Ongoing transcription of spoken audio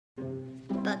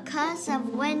Because of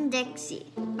Winn Dixie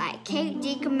by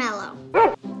DiCamillo.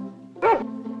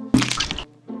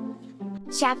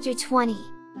 Chapter 20.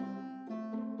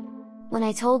 When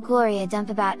I told Gloria Dump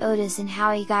about Otis and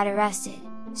how he got arrested,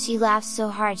 she laughed so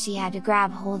hard she had to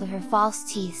grab hold of her false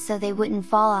teeth so they wouldn't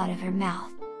fall out of her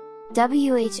mouth.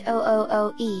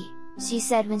 "Whooooe, she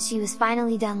said when she was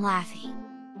finally done laughing.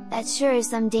 That sure is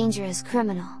some dangerous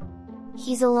criminal.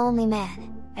 He's a lonely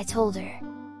man," I told her.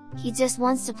 "He just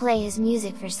wants to play his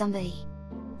music for somebody."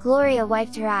 Gloria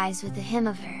wiped her eyes with the hem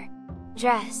of her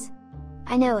dress.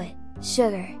 "I know it,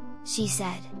 sugar," she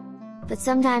said. "But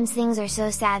sometimes things are so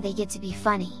sad they get to be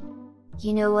funny."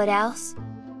 "You know what else?"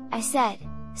 I said,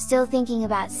 still thinking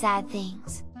about sad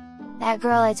things. "That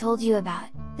girl I told you about,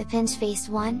 the pinch-faced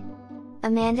one?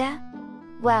 Amanda?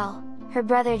 Well, her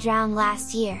brother drowned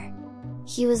last year.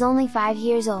 He was only 5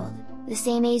 years old, the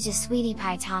same age as Sweetie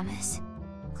Pie Thomas."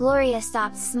 Gloria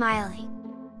stopped smiling.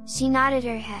 She nodded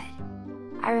her head.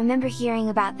 "I remember hearing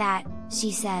about that," she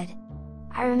said.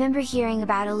 "I remember hearing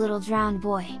about a little drowned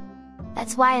boy.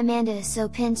 That's why Amanda is so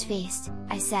pinch-faced,"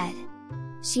 I said.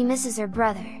 "She misses her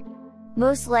brother."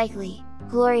 "Most likely,"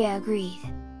 Gloria agreed.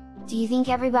 "Do you think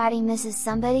everybody misses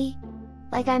somebody?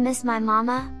 Like I miss my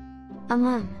mama?"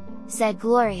 Said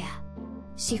Gloria.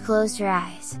 She closed her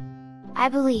eyes. "I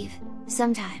believe,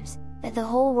 sometimes, that the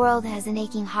whole world has an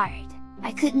aching heart."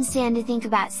 I couldn't stand to think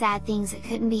about sad things that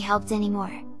couldn't be helped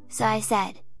anymore, so I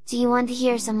said, "Do you want to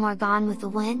hear some more Gone with the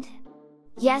Wind?"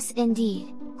 "Yes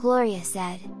indeed," Gloria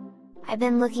said. "I've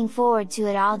been looking forward to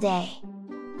it all day.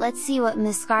 Let's see what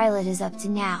Miss Scarlet is up to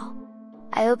now."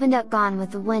 I opened up Gone with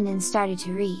the Wind and started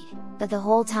to read, but the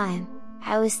whole time,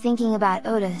 I was thinking about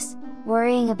Otis,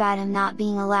 worrying about him not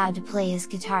being allowed to play his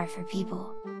guitar for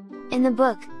people. In the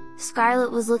book,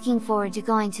 Scarlet was looking forward to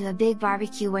going to a big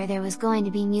barbecue where there was going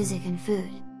to be music and food.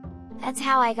 "That's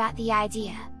how I got the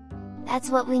idea.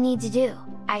 That's what we need to do,"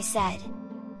 I said.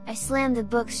 I slammed the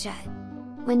book shut.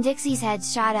 Winn Dixie's head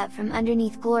shot up from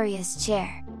underneath Gloria's chair.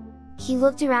 He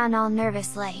looked around all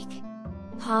nervous like.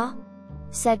 "Huh?"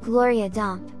 said Gloria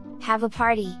Dump. "Have a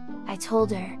party," I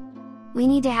told her. "We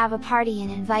need to have a party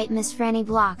and invite Miss Franny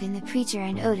Block and the preacher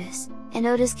and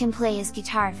Otis can play his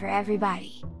guitar for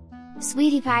everybody.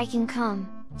 Sweetie Pie can come,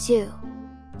 too.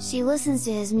 She listens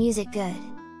to his music good."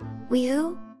 "We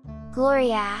who?"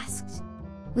 Gloria asked.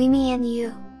 "We, me and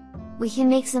you. We can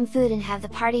make some food and have the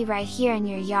party right here in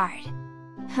your yard."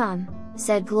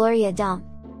 Said Gloria Dump.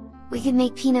 "We could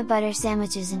make peanut butter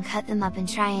sandwiches and cut them up in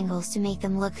triangles to make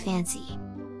them look fancy."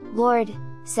 "Lord,"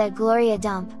 said Gloria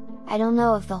Dump, "I don't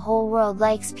know if the whole world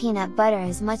likes peanut butter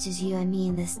as much as you and me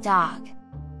and this dog."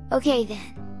 "Okay then,"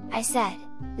 I said,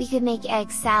 "we could make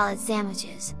egg salad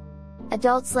sandwiches.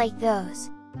 Adults like those.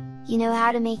 You know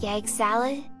how to make egg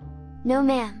salad?" "No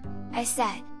ma'am," I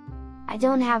said. "I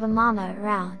don't have a mama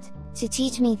around, to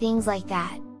teach me things like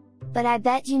that. But I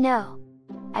bet you know.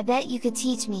 I bet you could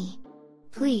teach me.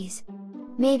 Please."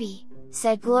 "Maybe,"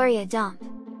 said Gloria Dump.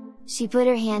 She put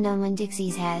her hand on Winn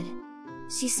Dixie's head.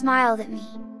 She smiled at me.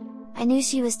 I knew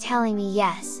she was telling me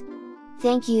yes.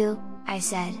 "Thank you," I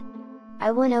said.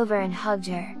 I went over and hugged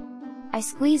her. I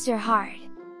squeezed her hard.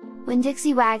 Winn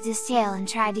Dixie wagged his tail and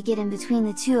tried to get in between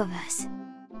the two of us.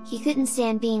 He couldn't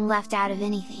stand being left out of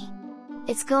anything.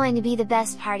 "It's going to be the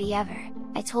best party ever,"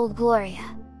 I told Gloria.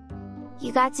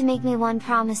 "You got to make me one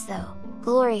promise though,"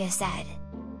 Gloria said.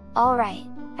 "All right,"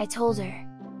 I told her.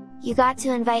 "You got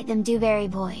to invite them Dewberry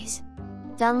boys.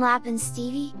 Dunlap and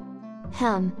Stevie?"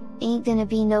 "Ain't gonna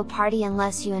be no party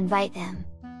unless you invite them."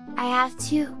 "I have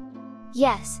to?"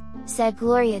 "Yes," said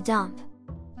Gloria Dump.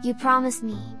 "You promise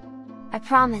me?" "I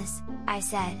promise," I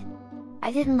said.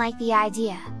 I didn't like the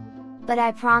idea. But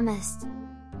I promised.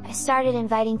 I started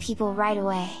inviting people right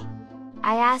away.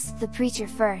 I asked the preacher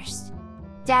first.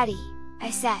 "Daddy,"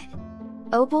 I said.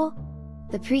 "Opal?"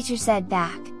 the preacher said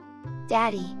back.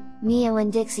 "Daddy, me and Winn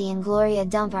Dixie and Gloria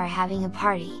Dump are having a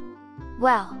party."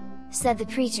 "Well," said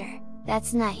the preacher,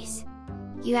 "that's nice.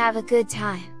 You have a good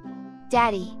time."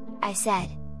 "Daddy," I said,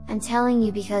 "I'm telling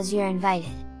you because you're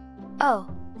invited." "Oh,"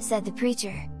 said the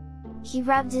preacher. He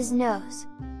rubbed his nose.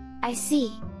 "I see.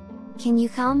 Can you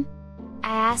come?"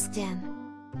 I asked him.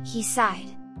 He sighed.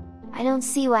 "I don't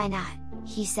see why not,"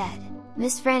 he said.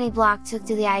 Miss Franny Block took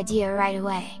to the idea right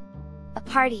away. "A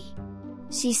party!"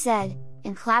 she said,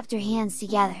 and clapped her hands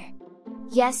together.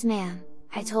 "Yes ma'am,"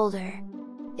 I told her.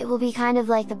 "It will be kind of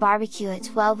like the barbecue at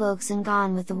 12 Oaks and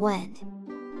Gone with the Wind.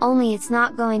 Only it's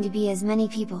not going to be as many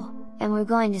people, and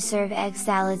we're going to serve egg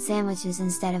salad sandwiches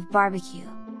instead of barbecue."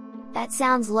 "That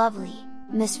sounds lovely,"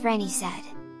 Miss Franny said.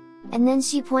 And then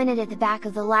she pointed at the back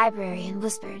of the library and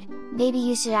whispered, "Maybe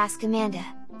you should ask Amanda,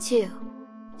 too.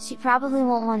 She probably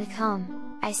won't want to come,"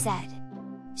 I said.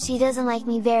 She doesn't like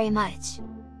me very much.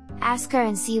 Ask her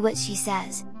and see what she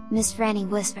says, Miss Franny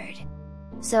whispered.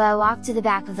 So I walked to the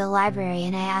back of the library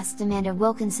and I asked Amanda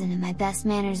Wilkinson in my best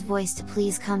manners voice to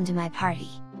please come to my party.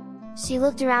 She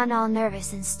looked around all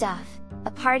nervous and stuff.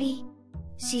 A party?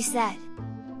 She said.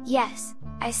 Yes,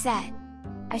 I said.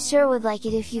 I sure would like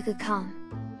it if you could come.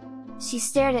 She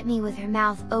stared at me with her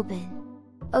mouth open.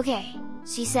 Okay,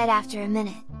 she said after a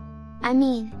minute. I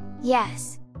mean,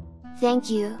 yes. Thank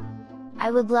you.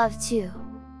 I would love to.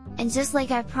 And just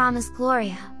like I promised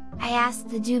Gloria, I asked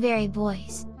the Dewberry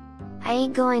boys. I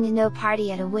ain't going to no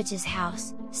party at a witch's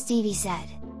house, Stevie said.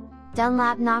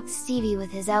 Dunlap knocked Stevie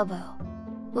with his elbow.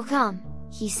 We'll come,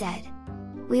 he said.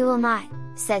 We will not,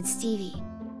 said Stevie.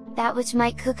 That witch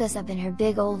might cook us up in her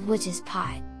big old witch's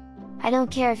pot. I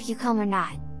don't care if you come or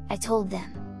not, I told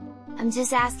them. I'm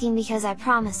just asking because I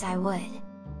promised I would.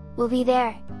 We'll be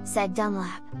there, said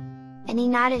Dunlap. And he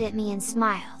nodded at me and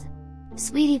smiled.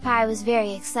 Sweetie Pie was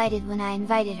very excited when I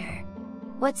invited her.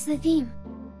 What's the theme?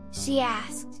 She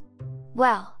asked.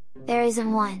 Well, there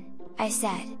isn't one, I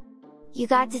said. You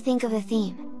got to think of a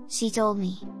theme, she told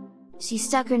me. She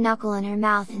stuck her knuckle in her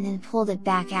mouth and then pulled it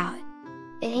back out.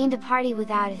 It ain't a party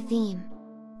without a theme.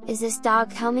 Is this dog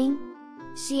coming?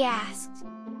 She asked.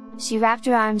 She wrapped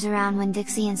her arms around Winn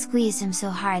Dixie and squeezed him so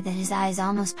hard that his eyes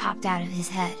almost popped out of his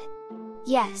head.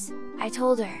 Yes, I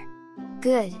told her.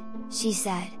 Good, she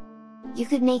said. You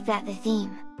could make that the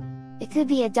theme. It could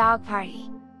be a dog party.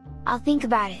 I'll think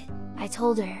about it, I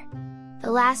told her.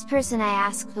 The last person I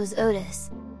asked was Otis.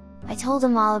 I told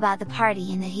him all about the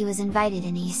party and that he was invited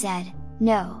and he said,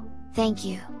 no, thank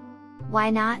you. Why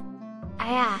not?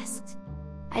 I asked.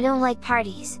 I don't like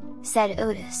parties, said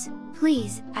Otis.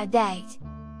 Please, I begged.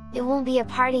 It won't be a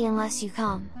party unless you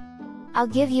come. I'll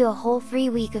give you a whole free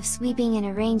week of sweeping and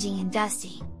arranging and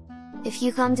dusting. If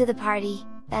you come to the party,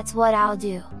 that's what I'll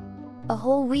do. A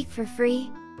whole week for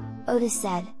free? Otis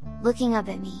said, looking up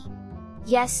at me.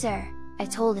 Yes sir, I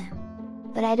told him.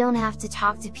 But I don't have to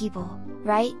talk to people,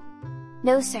 right?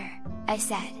 No sir, I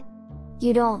said.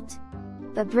 You don't.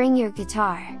 But bring your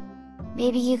guitar.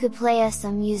 Maybe you could play us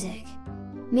some music.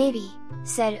 Maybe,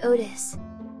 said Otis.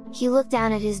 He looked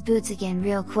down at his boots again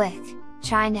real quick,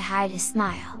 trying to hide his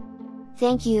smile.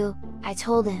 Thank you, I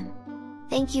told him.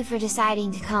 Thank you for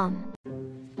deciding to come.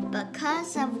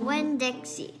 Because of Winn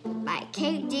Dixie by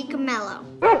DiCamillo.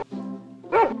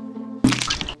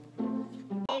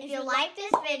 If you like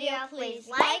this video, please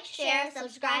like, share,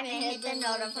 subscribe, and hit the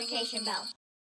notification bell.